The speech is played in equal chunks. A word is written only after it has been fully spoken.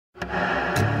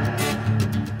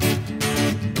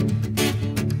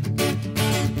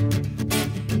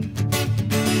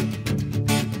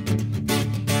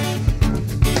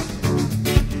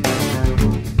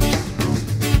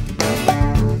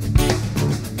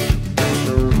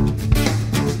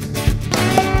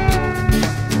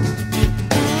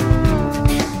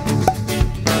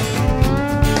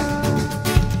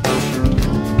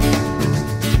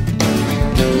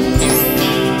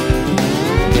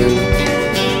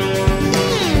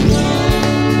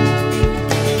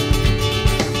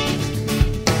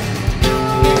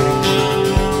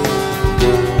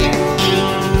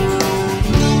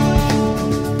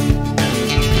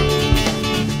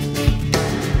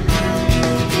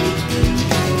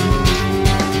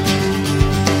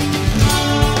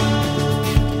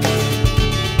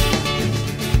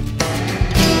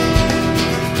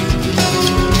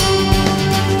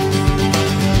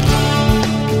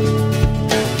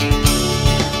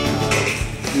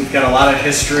we've got a lot of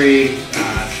history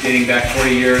dating back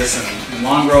 40 years in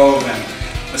Long Grove,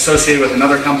 and associated with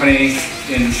another company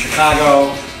in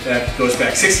Chicago that goes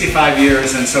back 65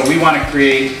 years. And so we want to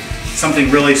create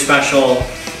something really special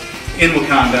in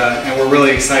Wauconda, and we're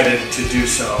really excited to do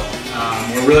so.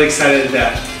 We're really excited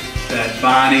that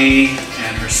Bonnie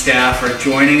and her staff are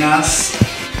joining us.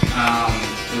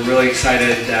 We're really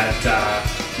excited that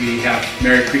we have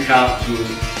Mary Prekop, who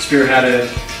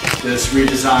spearheaded this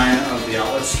redesign of the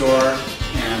outlet store,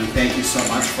 and thank you so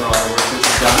much for all the work that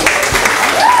you've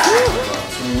done.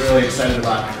 So we're really excited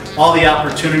about all the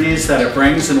opportunities that it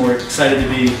brings, and we're excited to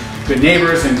be good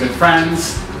neighbors and good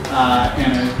friends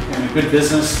and a good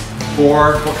business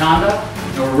for Wauconda.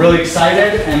 And we're really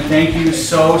excited, and thank you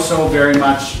so very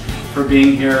much for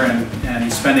being here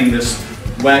and spending this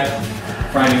wet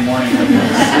Friday morning with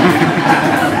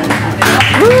us.